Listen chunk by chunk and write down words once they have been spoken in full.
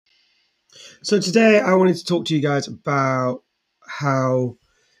So today I wanted to talk to you guys about how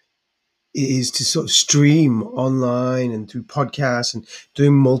it is to sort of stream online and through podcasts and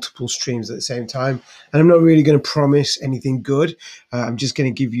doing multiple streams at the same time. And I'm not really going to promise anything good. I'm just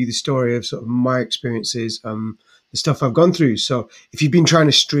going to give you the story of sort of my experiences, the stuff I've gone through. So if you've been trying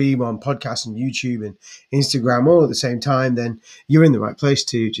to stream on podcasts and YouTube and Instagram all at the same time, then you're in the right place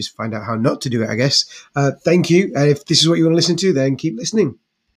to just find out how not to do it, I guess. Thank you. And if this is what you want to listen to, then keep listening.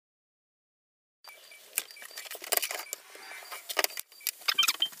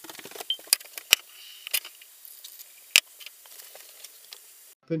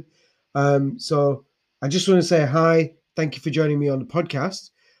 So I just want to say hi. Thank you for joining me on the podcast.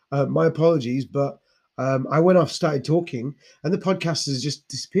 My apologies, but I went off, started talking, and the podcast has just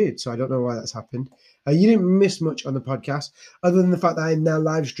disappeared. So I don't know why that's happened. You didn't miss much on the podcast, other than the fact that I'm now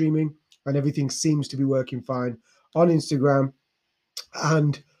live streaming and everything seems to be working fine on Instagram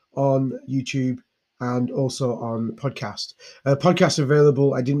and on YouTube and also on podcast. Podcasts are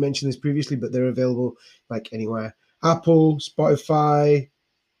available. I didn't mention this previously, but they're available like anywhere. Apple, Spotify,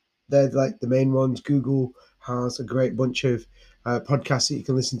 they're like the main ones. Google has a great bunch of podcasts that you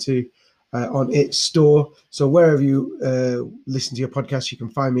can listen to on its store. So wherever you listen to your podcast, you can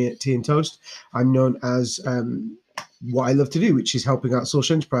find me at Tea and Toast. I'm known as what I love to do, which is helping out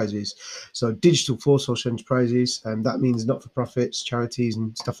social enterprises. So digital for social enterprises, and that means not-for-profits, charities,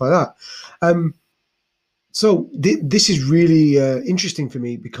 and stuff like that. This is really interesting for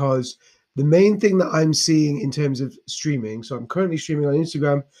me because the main thing that I'm seeing in terms of streaming, so I'm currently streaming on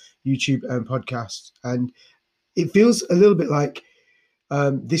Instagram, YouTube, and podcasts, and it feels a little bit like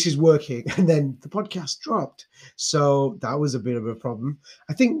this is working, and then the podcast dropped. So that was a bit of a problem.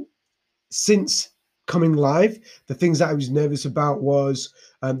 I think since coming live, the things that I was nervous about was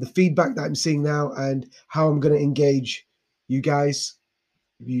the feedback that I'm seeing now and how I'm going to engage you guys,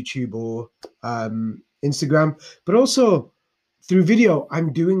 YouTube or Instagram, but also through video.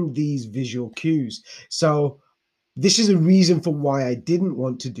 I'm doing these visual cues. So this is a reason for why I didn't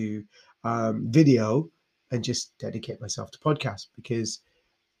want to do video and just dedicate myself to podcast, because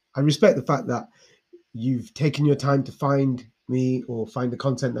I respect the fact that you've taken your time to find me or find the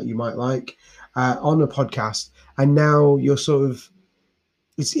content that you might like on a podcast, and now you're sort of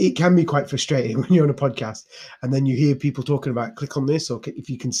it can be quite frustrating when you're on a podcast and then you hear people talking about click on this or if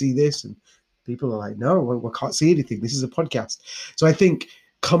you can see this, and people are like, no, well, I can't see anything. This is a podcast. So I think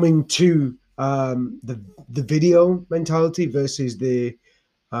coming to the video mentality versus the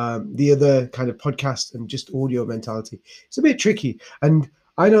other kind of podcast and just audio mentality, it's a bit tricky. And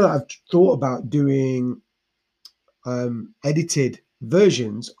I know that I've thought about doing edited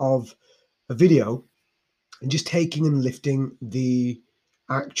versions of a video and just taking and lifting the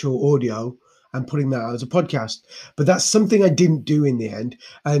actual audio and putting that out as a podcast. But that's something I didn't do in the end,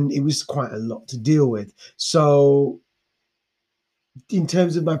 and it was quite a lot to deal with. So in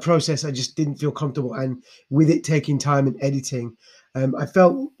terms of my process, I just didn't feel comfortable. And with it taking time and editing, I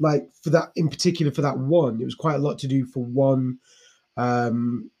felt like for that in particular, for that one, it was quite a lot to do for one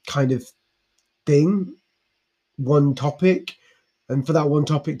kind of thing, one topic. And for that one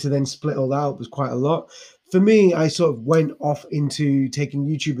topic to then split all out was quite a lot. For me, I sort of went off into taking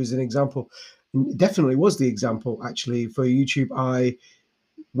YouTube as an example. And it definitely was the example, actually, for YouTube. I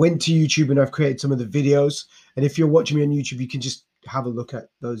went to YouTube and I've created some of the videos. And if you're watching me on YouTube, you can just have a look at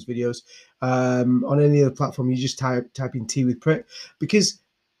those videos. On any other platform, you just type in Tea with Prick, because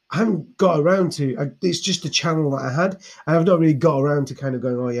I haven't got around to it's just a channel that I had, and I've not really got around to kind of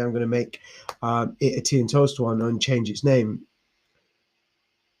going, oh yeah, I'm going to make it a Tea and Toast one and change its name.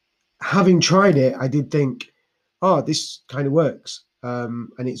 Having tried it, I did think, oh, this kind of works, and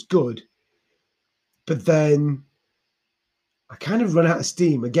it's good. But then I kind of run out of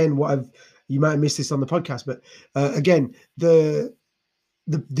steam. Again, you might have missed this on the podcast, but again, the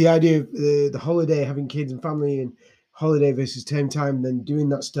idea of the holiday, having kids and family, and holiday versus term time, and then doing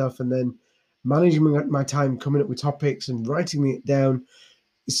that stuff, and then managing my time, coming up with topics and writing it down,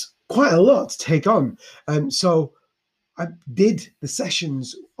 it's quite a lot to take on. So I did the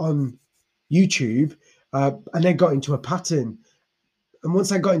sessions on YouTube, and then got into a pattern. And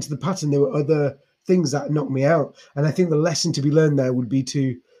once I got into the pattern, there were other things that knocked me out. And I think the lesson to be learned there would be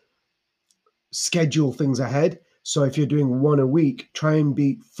to schedule things ahead. So if you're doing one a week, try and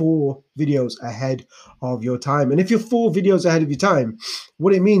be 4 videos ahead of your time. And if you're 4 videos ahead of your time,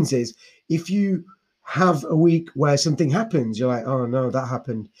 what it means is if you have a week where something happens, you're like, oh no, that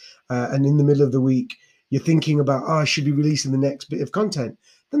happened. And in the middle of the week, you're thinking about, oh, I should be releasing the next bit of content.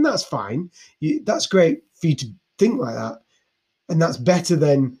 Then that's fine. That's great for you to think like that. And that's better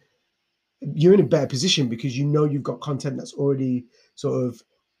than, you're in a better position because you know you've got content that's already sort of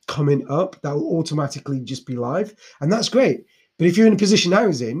coming up that will automatically just be live, and that's great. But if you're in a position I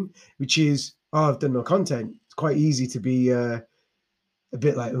was in, which is, oh, I've done no content, it's quite easy to be a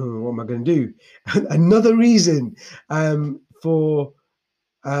bit like, oh, what am I going to do? Another reason for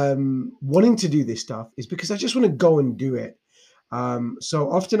wanting to do this stuff is because I just want to go and do it.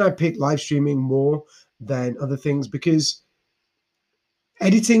 So often I pick live streaming more than other things because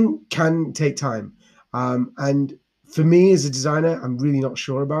editing can take time. And for me as a designer, I'm really not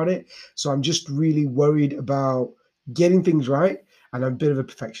sure about it. So I'm just really worried about getting things right. And I'm a bit of a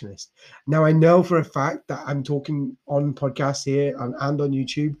perfectionist. Now, I know for a fact that I'm talking on podcasts here and on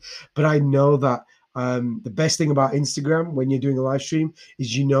YouTube, but I know that the best thing about Instagram when you're doing a live stream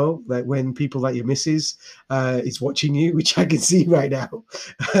is, you know, that when people like your missus is watching you, which I can see right now.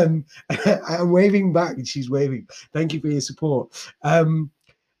 I'm waving back and she's waving. Thank you for your support.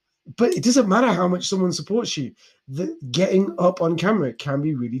 But it doesn't matter how much someone supports you. Getting up on camera can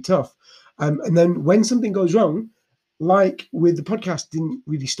be really tough. And then when something goes wrong, like with the podcast, didn't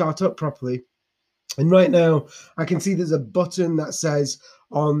really start up properly. And right now, I can see there's a button that says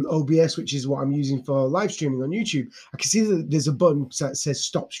on OBS, which is what I'm using for live streaming on YouTube. I can see that there's a button that says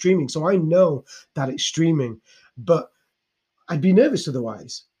stop streaming. So I know that it's streaming, but I'd be nervous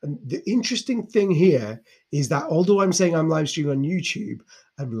otherwise. And the interesting thing here is that although I'm saying I'm live streaming on YouTube,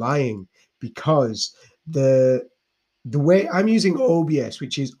 I'm lying, because the way I'm using OBS,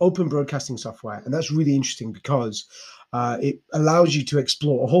 which is open broadcasting software, and that's really interesting because it allows you to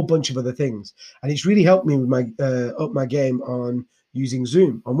explore a whole bunch of other things, and it's really helped me with my up my game on using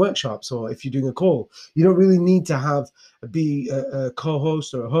Zoom on workshops, or if you're doing a call, you don't really need to be a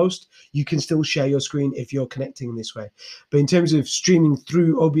co-host or a host. You can still share your screen if you're connecting in this way. But in terms of streaming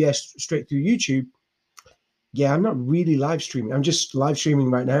through OBS straight through YouTube, yeah, I'm not really live streaming. I'm just live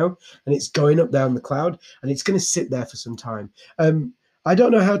streaming right now, and it's going up there on the cloud, and it's going to sit there for some time. I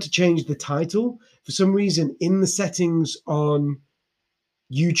don't know how to change the title. For some reason, in the settings on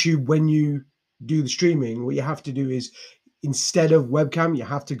YouTube, when you do the streaming, what you have to do is, instead of webcam, you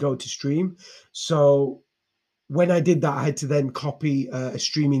have to go to stream. So when I did that, I had to then copy a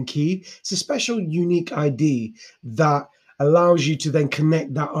streaming key. It's a special, unique ID that allows you to then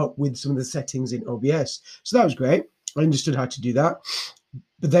connect that up with some of the settings in OBS. So that was great. I understood how to do that.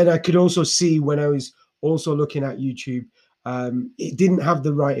 But then I could also see when I was also looking at YouTube, it didn't have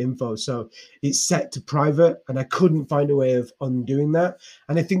the right info. So it's set to private, and I couldn't find a way of undoing that.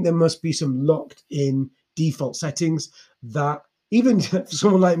 And I think there must be some locked in default settings that, even for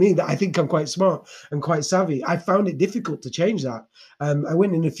someone like me, that I think I'm quite smart and quite savvy, I found it difficult to change that. I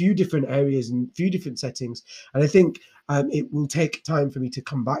went in a few different areas and a few different settings, and I think it will take time for me to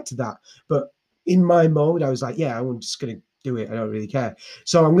come back to that. But in my mode, I was like, yeah, I'm just going to do it. I don't really care.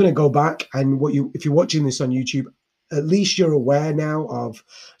 So I'm going to go back, and if you're watching this on YouTube, at least you're aware now of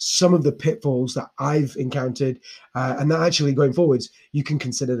some of the pitfalls that I've encountered, and that actually going forwards, you can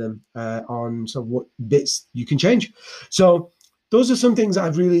consider them on some what bits you can change. So those are some things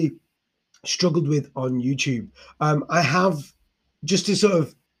I've really struggled with on YouTube. I have, just to sort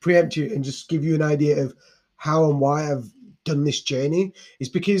of preempt you and just give you an idea of how and why I've done this journey, is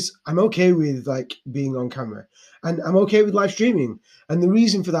because I'm okay with like being on camera, and I'm okay with live streaming. And the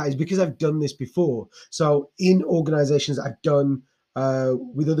reason for that is because I've done this before. So in organizations I've done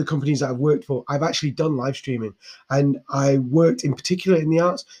with other companies that I've worked for, I've actually done live streaming, and I worked in particular in the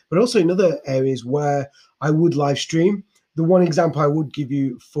arts, but also in other areas where I would live stream. The one example I would give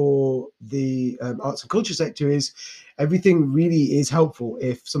you for the arts and culture sector is, everything really is helpful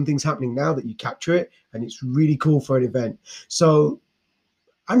if something's happening now that you capture it, and it's really cool for an event. So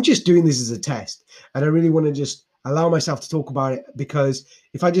I'm just doing this as a test, and I really want to just allow myself to talk about it, because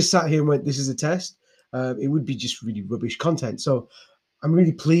if I just sat here and went, this is a test, it would be just really rubbish content. So I'm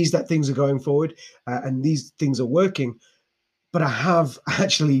really pleased that things are going forward and these things are working. But I have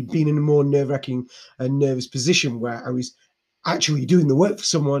actually been in a more nerve-wracking and nervous position where I was actually doing the work for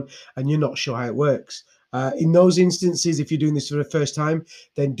someone and you're not sure how it works. In those instances, if you're doing this for the first time,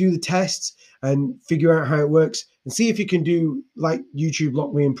 then do the tests and figure out how it works and see if you can do like YouTube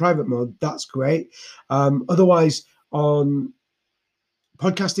lock me in private mode. That's great. Otherwise, on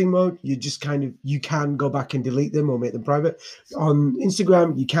podcasting mode, you can go back and delete them or make them private. On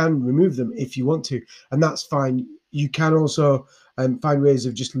Instagram, you can remove them if you want to, and that's fine. You can also find ways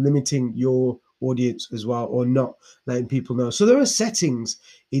of just limiting your audience as well, or not letting people know. So there are settings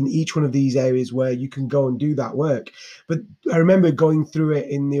in each one of these areas where you can go and do that work. But I remember going through it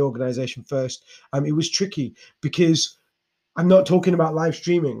in the organization first. It was tricky because I'm not talking about live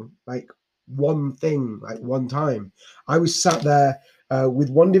streaming like one thing, like one time. I was sat there with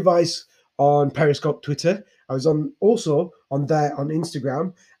one device on Periscope Twitter. I was also on there on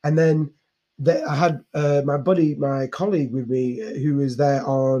Instagram, and then I had my colleague with me who was there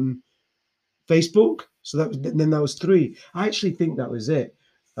on Facebook. So then that was three. I actually think that was it.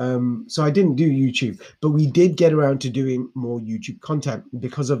 So I didn't do YouTube, but we did get around to doing more YouTube content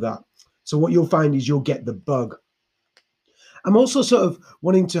because of that. So what you'll find is you'll get the bug. I'm also sort of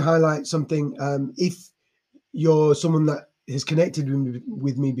wanting to highlight something. If you're someone that has connected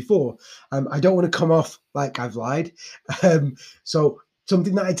with me before, I don't want to come off like I've lied. So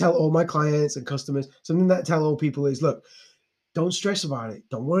something that I tell all my clients and customers, something that I tell all people is, look, don't stress about it.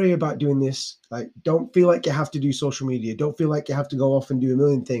 Don't worry about doing this. Like, don't feel like you have to do social media. Don't feel like you have to go off and do a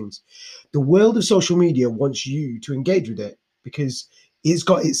million things. The world of social media wants you to engage with it because it's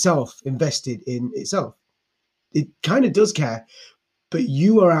got itself invested in itself. It kind of does care, but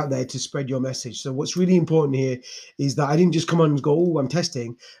you are out there to spread your message. So what's really important here is that I didn't just come on and go, oh, I'm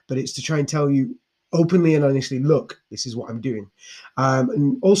testing, but it's to try and tell you openly and honestly, look, this is what I'm doing.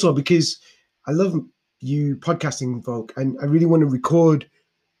 And also because I love you podcasting folk, and I really want to record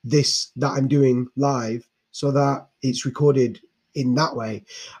this that I'm doing live so that it's recorded in that way.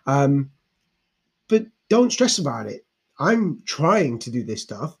 But don't stress about it. I'm trying to do this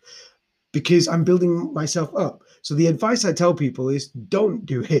stuff because I'm building myself up. So the advice I tell people is don't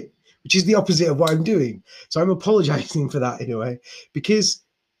do it, which is the opposite of what I'm doing. So I'm apologizing for that in a way, because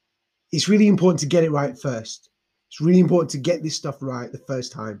it's really important to get it right first. It's really important to get this stuff right the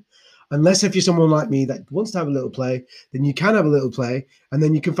first time. Unless if you're someone like me that wants to have a little play, then you can have a little play, and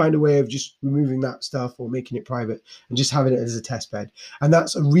then you can find a way of just removing that stuff or making it private and just having it as a test bed. And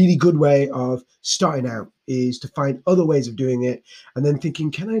that's a really good way of starting out, is to find other ways of doing it and then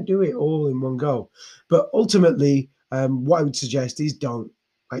thinking, can I do it all in one go? But ultimately, what I would suggest is don't.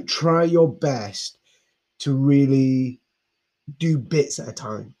 Like, try your best to really do bits at a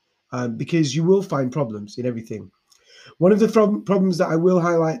time, because you will find problems in everything. One of the problems that I will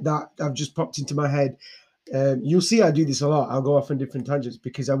highlight that I've just popped into my head, you'll see I do this a lot. I'll go off on different tangents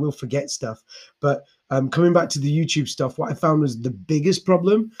because I will forget stuff. But coming back to the YouTube stuff, what I found was the biggest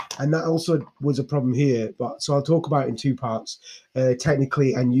problem, and that also was a problem here. But so I'll talk about it in two parts,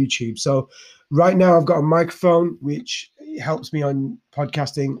 technically and YouTube. So right now I've got a microphone which helps me on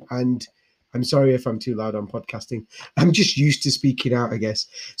podcasting, and I'm sorry if I'm too loud on podcasting. I'm just used to speaking out, I guess.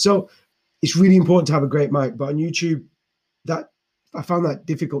 So it's really important to have a great mic, but on YouTube, that I found that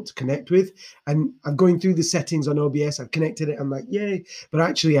difficult to connect with. And I'm going through the settings on OBS. I've connected it. I'm like, yay. But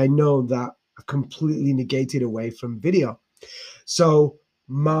actually, I know that I've completely negated away from video. So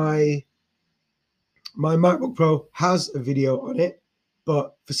my MacBook Pro has a video on it,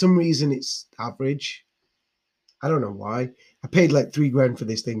 but for some reason it's average. I don't know why. I paid like $3,000 for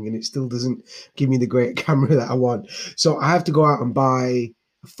this thing and it still doesn't give me the great camera that I want. So I have to go out and buy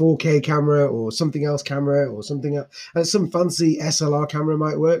a 4K camera or something else camera or something else. And some fancy SLR camera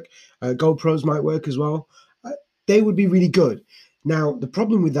might work. GoPros might work as well. They would be really good. Now, the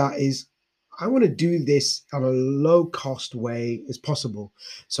problem with that is I want to do this on a low cost way as possible.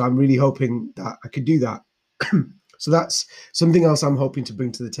 So I'm really hoping that I could do that. So that's something else I'm hoping to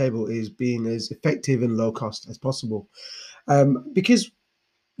bring to the table, is being as effective and low cost as possible. Because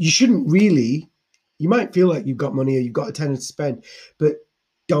you shouldn't really, you might feel like you've got money or you've got a tenner to spend, but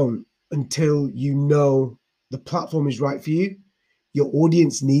don't until you know the platform is right for you. Your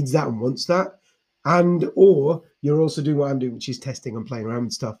audience needs that and wants that. And or you're also doing what I'm doing, which is testing and playing around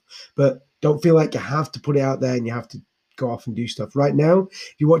with stuff. But don't feel like you have to put it out there and you have to go off and do stuff. Right now,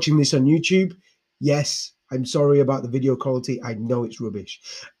 if you're watching this on YouTube, yes, I'm sorry about the video quality. I know it's rubbish,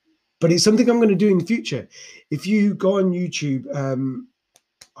 but it's something I'm going to do in the future. If you go on YouTube,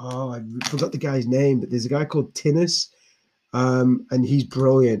 I forgot the guy's name, but there's a guy called Tinus, and he's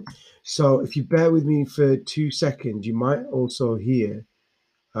brilliant. So if you bear with me for 2 seconds, you might also hear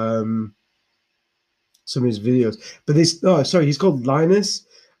some of his videos. But he's called Linus.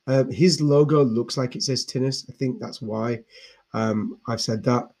 His logo looks like it says Tinus. I think that's why I've said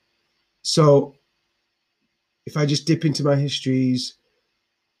that. So if I just dip into my histories,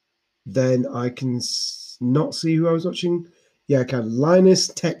 then I can not see who I was watching. Yeah, I can. Linus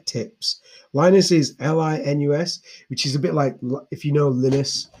Tech Tips. Linus is Linus, which is a bit like, if you know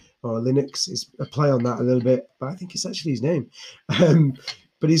Linus or Linux, it's a play on that a little bit, but I think it's actually his name.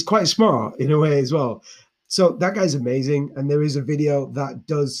 But he's quite smart in a way as well. So that guy's amazing. And there is a video that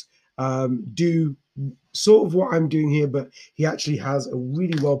does do sort of what I'm doing here, but he actually has a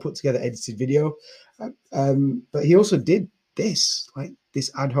really well put together edited video. But he also did this, like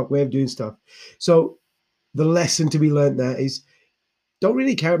this ad hoc way of doing stuff. So the lesson to be learned there is don't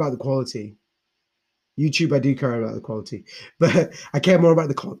really care about the quality. YouTube, I do care about the quality, but I care more about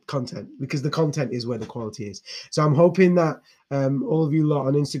the content, because the content is where the quality is. So I'm hoping that all of you lot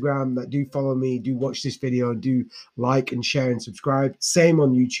on Instagram that do follow me, do watch this video, do like and share and subscribe. Same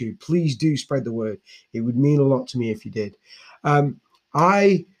on YouTube. Please do spread the word. It would mean a lot to me if you did.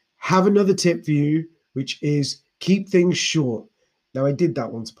 I have another tip for you, which is keep things short. Now, I did that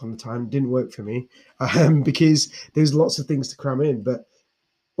once upon a time. It didn't work for me because there's lots of things to cram in. But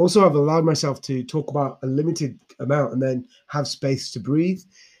also, I've allowed myself to talk about a limited amount and then have space to breathe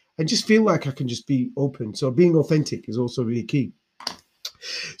and just feel like I can just be open. So being authentic is also really key.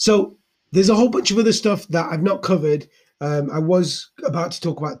 So there's a whole bunch of other stuff that I've not covered. I was about to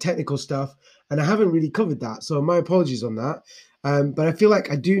talk about technical stuff and I haven't really covered that. So my apologies on that. But I feel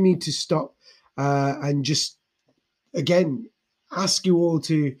like I do need to stop and just, again, ask you all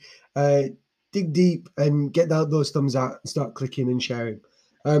to dig deep and get those thumbs out and start clicking and sharing.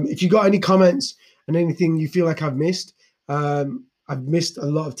 If you got any comments and anything you feel like I've missed a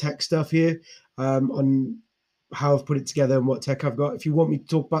lot of tech stuff here on how I've put it together and what tech I've got. If you want me to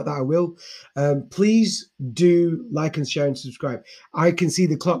talk about that, I will. Please do like and share and subscribe. I can see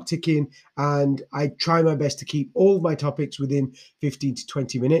the clock ticking and I try my best to keep all of my topics within 15 to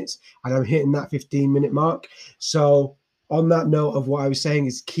 20 minutes. And I'm hitting that 15-minute mark. So on that note of what I was saying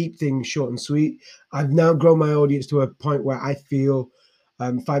is keep things short and sweet. I've now grown my audience to a point where I feel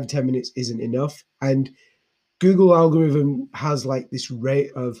 5 to 10 minutes isn't enough. And Google algorithm has like this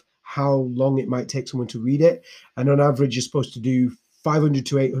rate of how long it might take someone to read it. And on average, you're supposed to do 500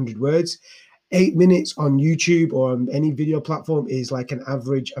 to 800 words. 8 minutes on YouTube or on any video platform is like an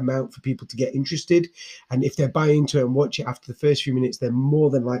average amount for people to get interested. And if they're buying into it and watch it after the first few minutes, they're more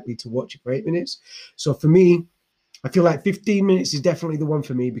than likely to watch it for 8 minutes. So for me, I feel like 15 minutes is definitely the one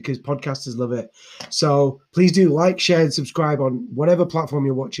for me because podcasters love it. So please do like, share, and subscribe on whatever platform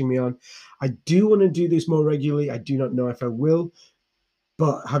you're watching me on. I do want to do this more regularly. I do not know if I will,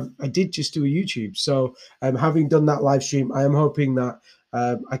 but I did just do a YouTube. So having done that live stream, I am hoping that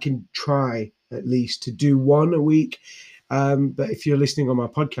I can try at least to do one a week. But if you're listening on my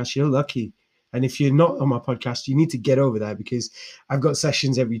podcast, you're lucky. And if you're not on my podcast, you need to get over there because I've got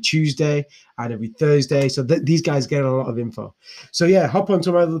sessions every Tuesday and every Thursday. So these guys get a lot of info. So yeah, hop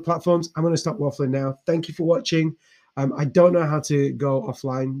onto my other platforms. I'm going to stop waffling now. Thank you for watching. I don't know how to go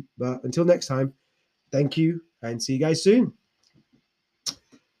offline, but until next time, thank you and see you guys soon.